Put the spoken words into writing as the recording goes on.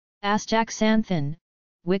Astaxanthin,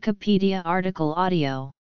 Wikipedia article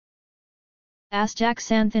audio.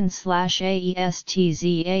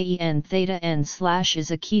 Astaxanthin/aestzan theta n/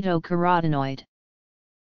 is a ketocarotenoid.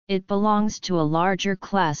 It belongs to a larger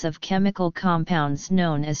class of chemical compounds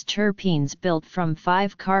known as terpenes built from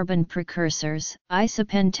 5-carbon precursors,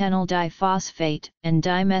 isopentenyl diphosphate and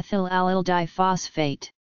dimethylallyl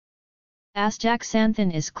diphosphate.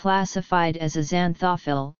 Astaxanthin is classified as a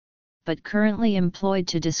xanthophil, but currently employed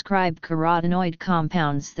to describe carotenoid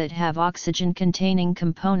compounds that have oxygen-containing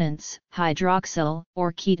components, hydroxyl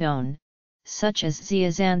or ketone, such as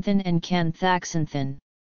zeaxanthin and canthaxanthin.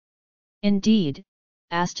 Indeed,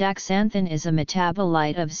 astaxanthin is a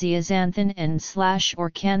metabolite of zeaxanthin and/or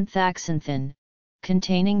canthaxanthin,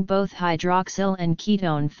 containing both hydroxyl and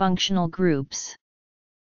ketone functional groups.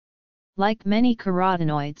 Like many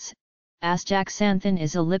carotenoids, astaxanthin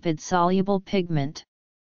is a lipid-soluble pigment.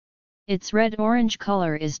 Its red-orange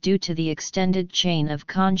color is due to the extended chain of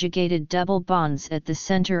conjugated double bonds at the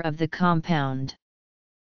center of the compound.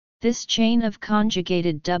 This chain of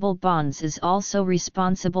conjugated double bonds is also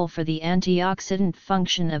responsible for the antioxidant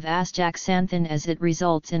function of astaxanthin, as it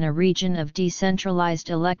results in a region of decentralized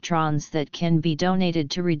electrons that can be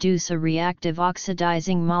donated to reduce a reactive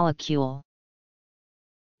oxidizing molecule.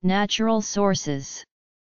 Natural sources.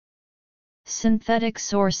 Synthetic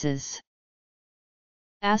sources.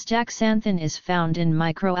 Astaxanthin is found in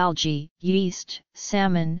microalgae, yeast,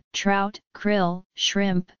 salmon, trout, krill,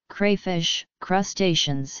 shrimp, crayfish,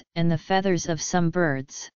 crustaceans, and the feathers of some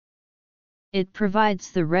birds. It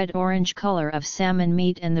provides the red-orange color of salmon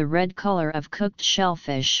meat and the red color of cooked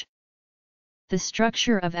shellfish. The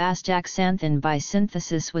structure of astaxanthin by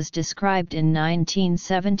synthesis was described in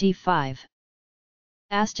 1975.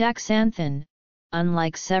 Astaxanthin,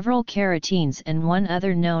 unlike several carotenes and one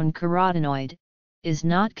other known carotenoid, is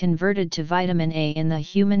not converted to vitamin A in the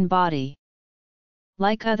human body.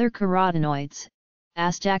 Like other carotenoids,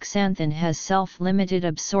 astaxanthin has self-limited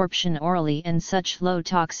absorption orally and such low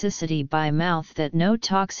toxicity by mouth that no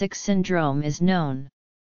toxic syndrome is known.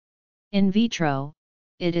 In vitro,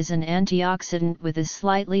 it is an antioxidant with a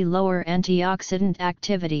slightly lower antioxidant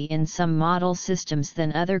activity in some model systems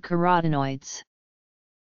than other carotenoids.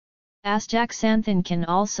 Astaxanthin can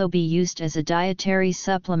also be used as a dietary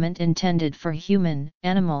supplement intended for human,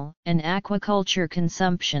 animal, and aquaculture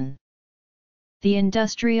consumption. The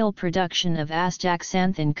industrial production of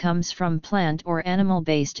astaxanthin comes from plant or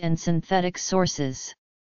animal-based and synthetic sources.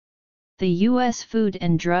 The U.S. Food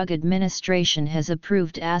and Drug Administration has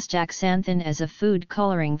approved astaxanthin as a food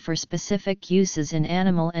coloring for specific uses in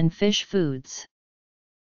animal and fish foods.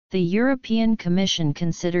 The European Commission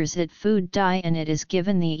considers it food dye and it is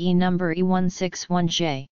given the E number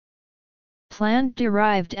E161J.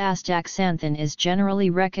 Plant-derived astaxanthin is generally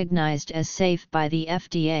recognized as safe by the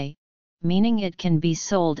FDA, meaning it can be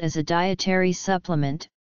sold as a dietary supplement,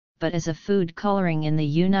 but as a food coloring in the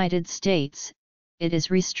United States, it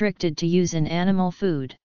is restricted to use in animal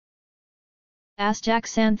food.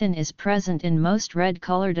 Astaxanthin is present in most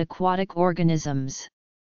red-colored aquatic organisms.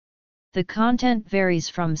 The content varies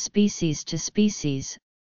from species to species,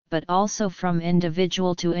 but also from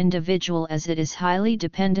individual to individual, as it is highly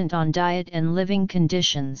dependent on diet and living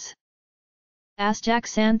conditions.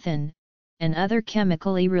 Astaxanthin, and other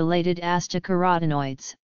chemically related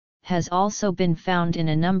astacarotenoids, has also been found in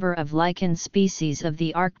a number of lichen species of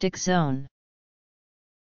the Arctic zone.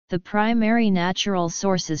 The primary natural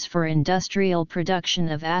sources for industrial production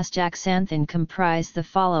of astaxanthin comprise the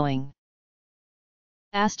following.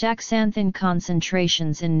 Astaxanthin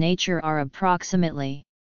concentrations in nature are approximately.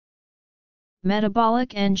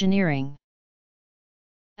 Metabolic engineering.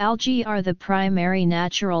 Algae are the primary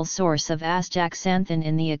natural source of astaxanthin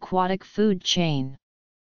in the aquatic food chain.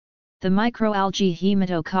 The microalgae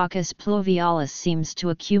Haematococcus pluvialis seems to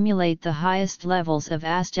accumulate the highest levels of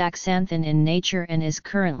astaxanthin in nature and is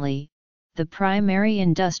currently the primary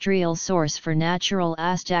industrial source for natural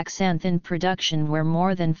astaxanthin production, where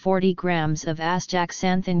more than 40 grams of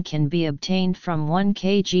astaxanthin can be obtained from 1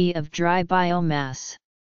 kg of dry biomass.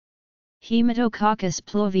 Haematococcus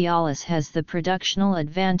pluvialis has the productional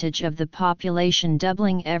advantage of the population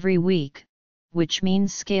doubling every week, which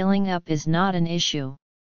means scaling up is not an issue.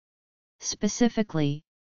 Specifically,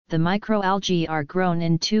 the microalgae are grown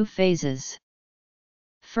in 2 phases.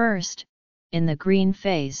 First, in the green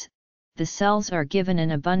phase, the cells are given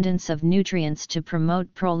an abundance of nutrients to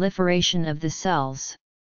promote proliferation of the cells.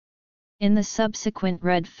 In the subsequent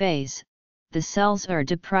red phase, the cells are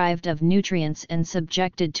deprived of nutrients and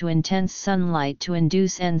subjected to intense sunlight to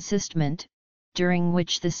induce encystment, during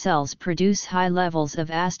which the cells produce high levels of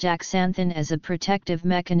astaxanthin as a protective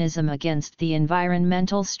mechanism against the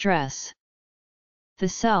environmental stress. The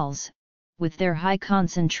cells, with their high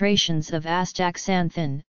concentrations of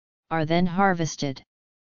astaxanthin, are then harvested.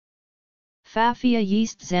 Phaphia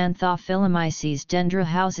yeast Xanthophyllomyces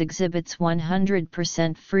dendrohouse exhibits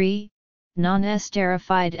 100% free,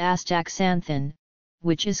 non-esterified astaxanthin,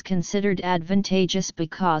 which is considered advantageous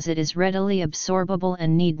because it is readily absorbable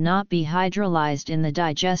and need not be hydrolyzed in the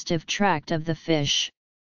digestive tract of the fish.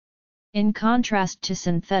 In contrast to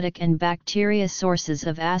synthetic and bacteria sources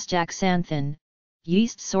of astaxanthin,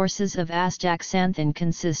 yeast sources of astaxanthin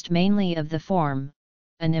consist mainly of the form,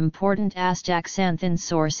 an important astaxanthin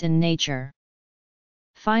source in nature.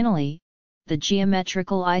 Finally, the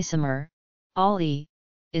geometrical isomer, ALI,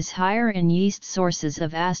 is higher in yeast sources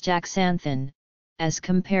of astaxanthin, as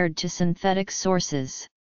compared to synthetic sources.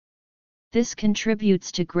 This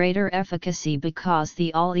contributes to greater efficacy because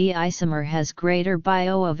the ALI isomer has greater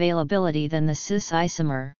bioavailability than the cis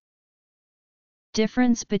isomer.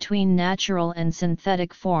 Difference between natural and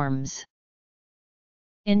synthetic forms.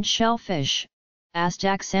 In shellfish,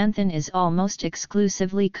 astaxanthin is almost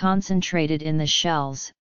exclusively concentrated in the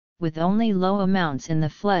shells, with only low amounts in the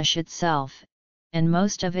flesh itself, and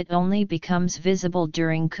most of it only becomes visible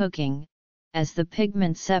during cooking, as the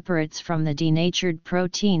pigment separates from the denatured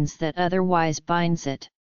proteins that otherwise binds it.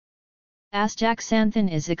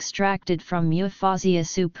 Astaxanthin is extracted from Euphausia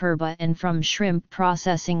superba and from shrimp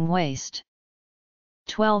processing waste.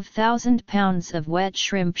 12,000 pounds of wet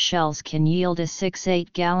shrimp shells can yield a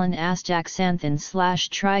 6-8 gallon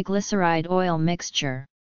astaxanthin/triglyceride oil mixture.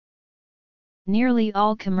 Nearly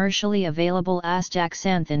all commercially available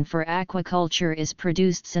astaxanthin for aquaculture is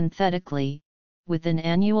produced synthetically, with an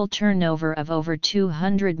annual turnover of over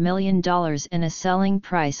 $200 million and a selling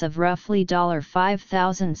price of roughly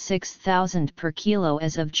 $5,000–6,000 per kilo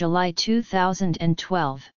as of July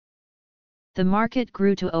 2012. The market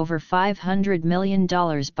grew to over $500 million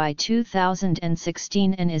by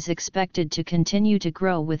 2016 and is expected to continue to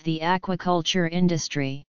grow with the aquaculture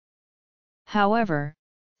industry. However,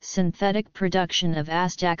 synthetic production of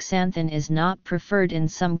astaxanthin is not preferred in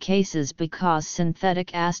some cases because synthetic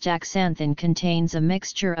astaxanthin contains a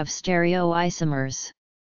mixture of stereoisomers.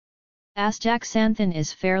 Astaxanthin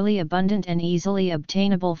is fairly abundant and easily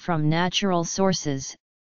obtainable from natural sources,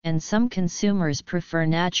 and some consumers prefer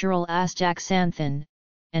natural astaxanthin,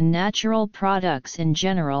 and natural products in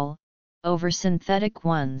general, over synthetic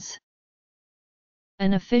ones.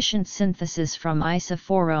 An efficient synthesis from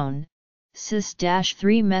isophorone,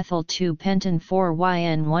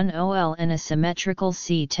 cis-3-methyl-2-pentan-4-YN1-OL and a symmetrical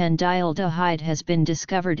C10-dialdehyde has been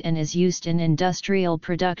discovered and is used in industrial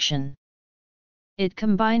production. It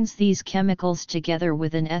combines these chemicals together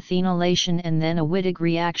with an ethanolation and then a Wittig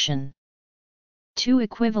reaction. Two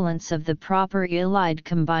equivalents of the proper ylide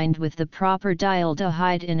combined with the proper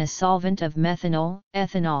dialdehyde in a solvent of methanol,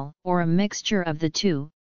 ethanol, or a mixture of the two,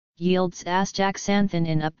 yields astaxanthin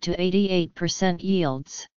in up to 88%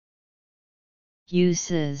 yields.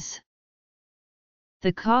 Uses.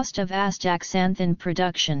 The cost of astaxanthin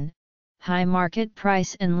production, high market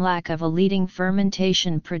price and lack of a leading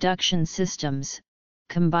fermentation production systems,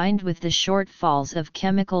 combined with the shortfalls of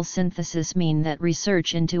chemical synthesis mean that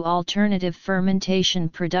research into alternative fermentation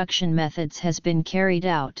production methods has been carried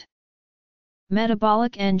out.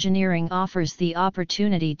 Metabolic engineering offers the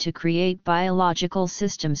opportunity to create biological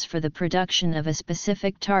systems for the production of a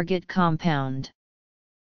specific target compound.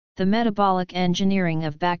 The metabolic engineering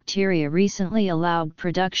of bacteria recently allowed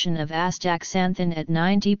production of astaxanthin at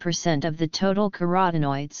 90% of the total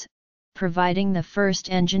carotenoids, providing the first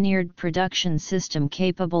engineered production system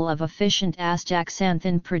capable of efficient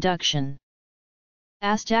astaxanthin production.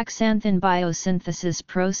 Astaxanthin biosynthesis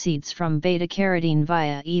proceeds from beta-carotene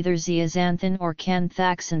via either zeaxanthin or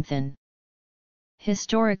canthaxanthin.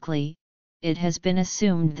 Historically, it has been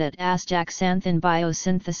assumed that astaxanthin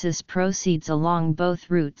biosynthesis proceeds along both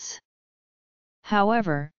routes.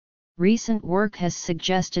 However, recent work has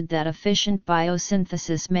suggested that efficient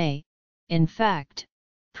biosynthesis may, in fact,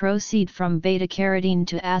 proceed from beta-carotene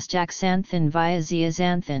to astaxanthin via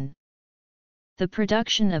zeaxanthin. The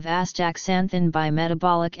production of astaxanthin by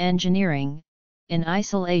metabolic engineering, in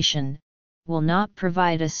isolation, will not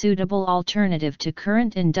provide a suitable alternative to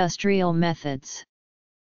current industrial methods.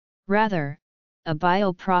 Rather, a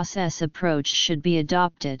bioprocess approach should be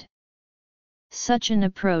adopted. Such an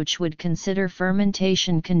approach would consider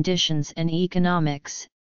fermentation conditions and economics,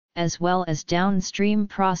 as well as downstream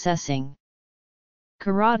processing.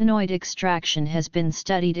 Carotenoid extraction has been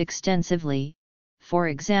studied extensively, for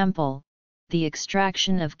example, the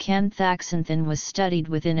extraction of Astaxanthin was studied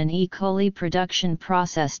within an E. coli production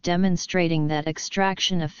process, demonstrating that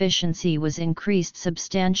extraction efficiency was increased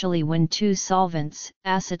substantially when two solvents,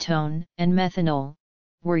 acetone and methanol,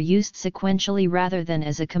 were used sequentially rather than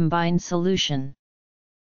as a combined solution.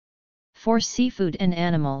 For seafood and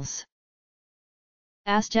animals,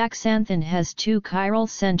 Astaxanthin has two chiral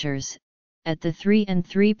centers, at the 3 and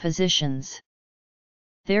 3 positions.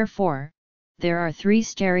 Therefore, there are 3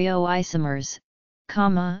 stereoisomers,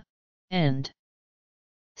 and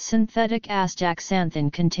synthetic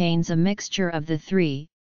astaxanthin contains a mixture of the 3,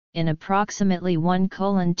 in approximately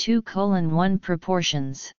 1:2:1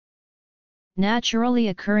 proportions. Naturally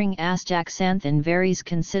occurring astaxanthin varies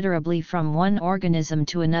considerably from one organism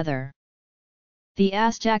to another. The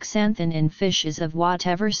astaxanthin in fish is of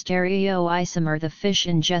whatever stereoisomer the fish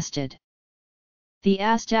ingested. The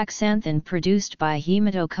astaxanthin produced by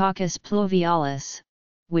Haematococcus pluvialis,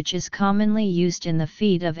 which is commonly used in the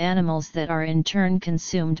feed of animals that are in turn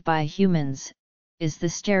consumed by humans, is the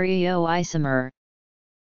stereoisomer.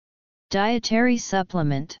 Dietary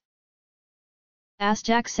supplement.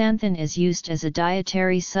 Astaxanthin is used as a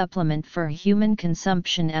dietary supplement for human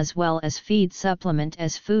consumption as well as feed supplement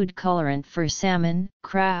as food colorant for salmon,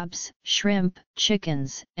 crabs, shrimp,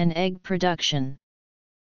 chickens, and egg production.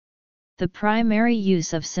 The primary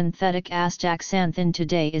use of synthetic astaxanthin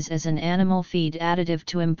today is as an animal feed additive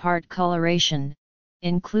to impart coloration,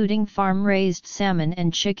 including farm-raised salmon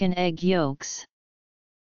and chicken egg yolks.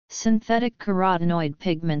 Synthetic carotenoid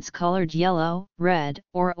pigments colored yellow, red,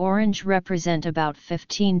 or orange represent about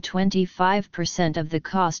 15–25% of the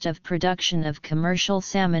cost of production of commercial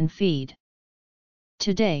salmon feed.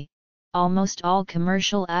 Today, almost all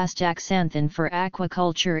commercial astaxanthin for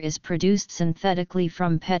aquaculture is produced synthetically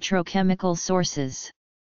from petrochemical sources.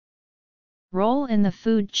 Role in the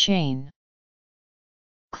food chain.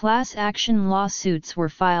 Class action lawsuits were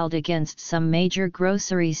filed against some major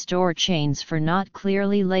grocery store chains for not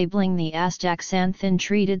clearly labeling the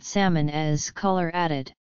astaxanthin-treated salmon as color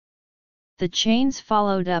added. The chains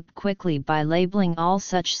followed up quickly by labeling all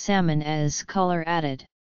such salmon as color added.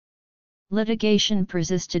 Litigation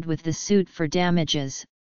persisted with the suit for damages,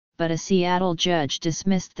 but a Seattle judge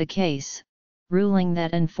dismissed the case, ruling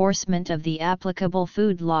that enforcement of the applicable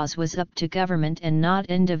food laws was up to government and not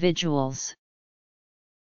individuals.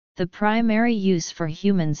 The primary use for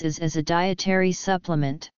humans is as a dietary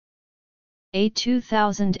supplement. A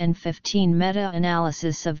 2015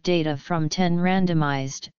 meta-analysis of data from 10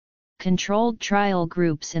 randomized, controlled trial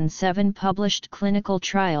groups in 7 published clinical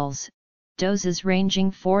trials, doses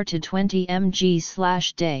ranging 4 to 20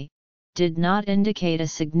 mg/day, did not indicate a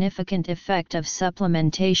significant effect of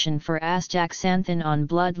supplementation for astaxanthin on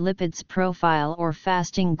blood lipids profile or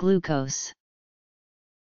fasting glucose.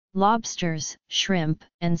 Lobsters, shrimp,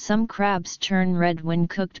 and some crabs turn red when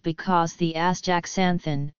cooked because the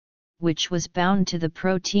astaxanthin, which was bound to the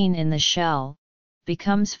protein in the shell,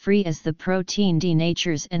 becomes free as the protein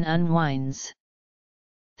denatures and unwinds.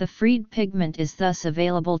 The freed pigment is thus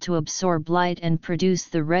available to absorb light and produce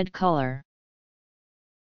the red color.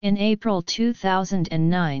 In April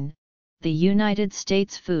 2009, the United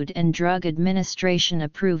States Food and Drug Administration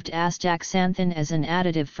approved astaxanthin as an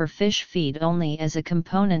additive for fish feed only as a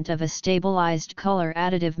component of a stabilized color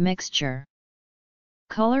additive mixture.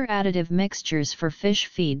 Color additive mixtures for fish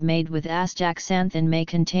feed made with astaxanthin may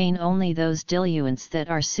contain only those diluents that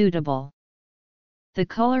are suitable. The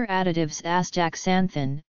color additives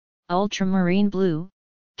astaxanthin, ultramarine blue,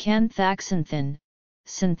 canthaxanthin,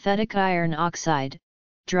 synthetic iron oxide,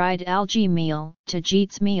 dried algae meal,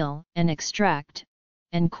 Tajit's meal, and extract,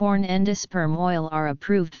 and corn endosperm oil are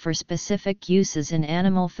approved for specific uses in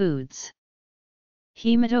animal foods.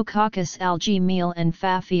 Haematococcus algae meal and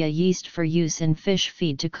Pfaffia yeast for use in fish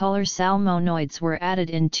feed to color salmonoids were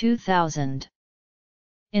added in 2000.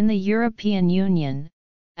 In the European Union,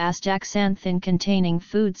 astaxanthin-containing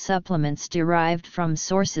food supplements derived from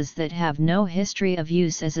sources that have no history of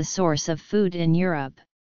use as a source of food in Europe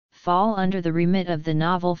fall under the remit of the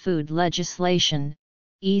Novel Food Legislation,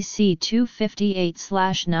 EC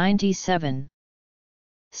 258/97.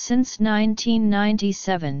 Since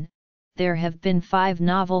 1997, there have been 5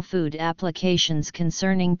 novel food applications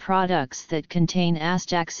concerning products that contain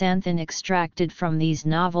astaxanthin extracted from these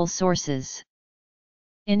novel sources.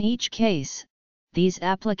 In each case, these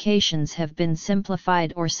applications have been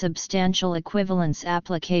simplified or substantial equivalence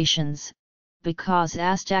applications, because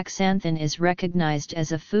astaxanthin is recognized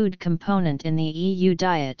as a food component in the EU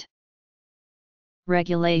diet.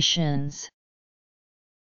 Regulations.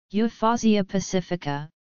 Euphausia pacifica,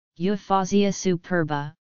 Euphausia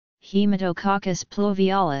superba, Haematococcus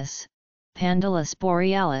pluvialis, Pandulus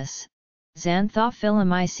borealis,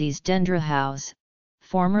 Xanthophyllomyces dendrohaus,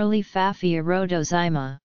 formerly Pfaffia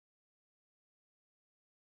rhodozyma.